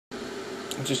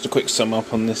Just a quick sum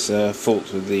up on this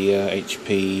fault with the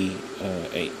HP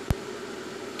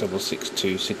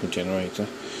 8662 signal generator.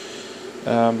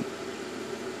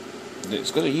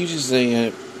 It uses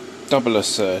a doubler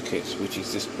circuit, which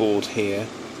is this board here,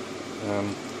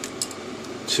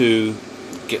 to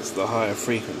get to the higher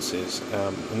frequencies,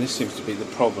 and this seems to be the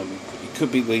problem. It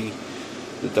could be the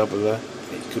doubler.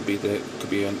 It could be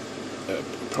a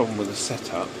problem with the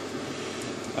setup.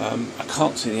 I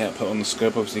can't see the output on the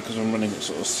scope, obviously, because I'm running at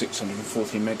sort of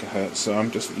 640 megahertz, so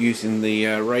I'm just using the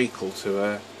Rakel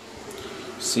to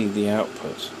see the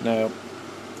output. Now,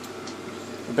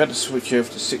 I'm about to switch over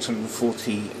to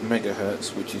 640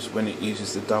 megahertz, which is when it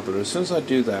uses the doubler. As soon as I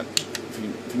do that, if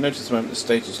you notice at the moment, the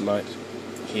status light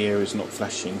here is not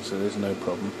flashing, so there's no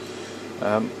problem.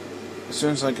 As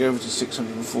soon as I go over to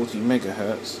 640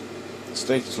 megahertz, the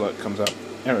status light comes up,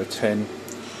 error 10.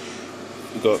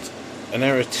 We've got an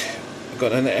error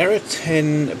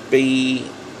 10B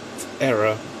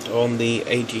error on the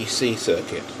AGC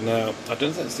circuit. Now, I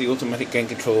don't think that's the automatic gain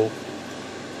control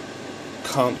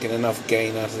can't get enough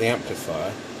gain out of the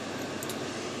amplifier.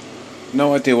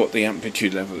 No idea what the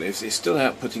amplitude level is. It's still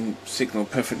outputting signal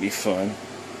perfectly fine,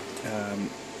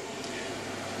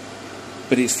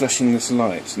 but it's flashing this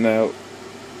light. Now,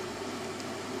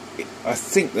 I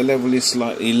think the level is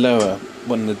slightly lower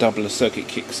when the doubler circuit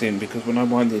kicks in, because when I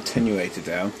wind the attenuator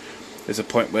down, there's a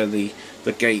point where the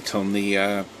gate on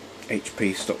the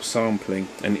HP stops sampling,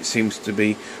 and it seems to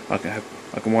be I can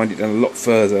wind it down a lot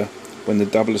further when the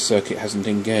doubler circuit hasn't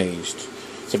engaged.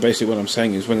 So basically what I'm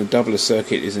saying is, when the doubler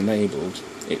circuit is enabled,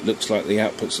 it looks like the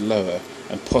output's lower,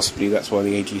 and possibly that's why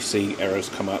the AGC errors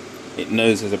come up. It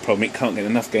knows there's a problem, it can't get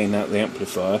enough gain out of the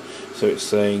amplifier, so it's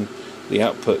saying the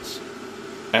output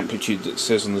amplitude that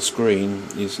says on the screen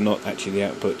is not actually the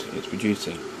output it's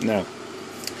producing. Now,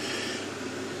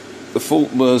 the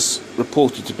fault was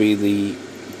reported to be the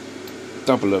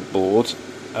doubler board,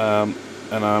 and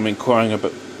I'm inquiring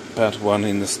about one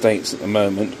in the States at the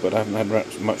moment, but I haven't had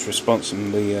much response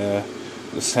from the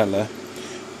seller.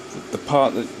 The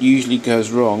part that usually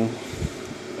goes wrong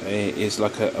is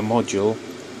like a module,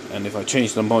 and if I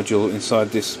change the module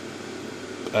inside this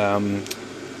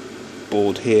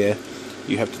board here,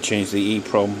 you have to change the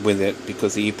EEPROM with it,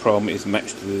 because the EEPROM is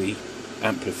matched to the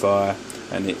amplifier,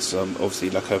 and it's obviously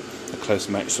like a close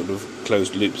match, sort of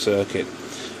closed loop circuit.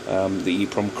 The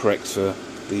EEPROM corrects for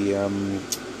the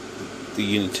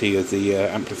unity of the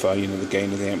amplifier, the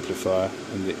gain of the amplifier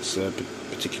and its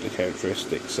particular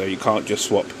characteristics. So you can't just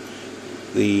swap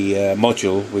the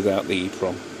module without the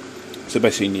EEPROM. So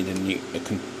basically you need a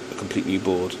complete new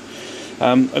board.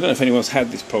 I don't know if anyone's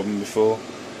had this problem before,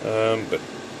 but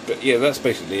yeah, that's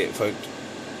basically it, folks.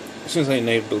 As soon as I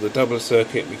enable the doubler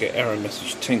circuit, we get error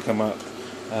message 10 come up,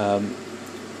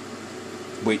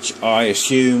 which I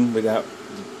assume, without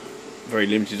very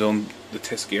limited on the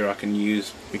test gear I can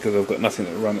use, because I've got nothing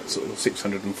that run at sort of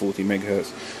 640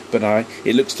 megahertz, but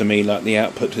it looks to me like the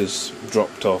output has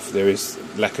dropped off. There is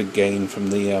lack of gain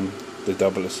from the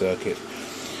doubler circuit.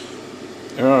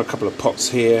 There are a couple of pots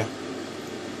here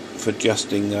for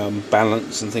adjusting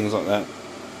balance and things like that.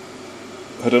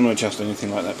 I don't want to adjust anything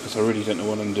like that because I really don't know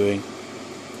what I'm doing.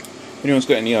 If anyone's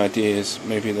got any ideas,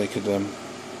 maybe they could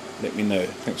let me know.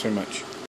 Thanks very much.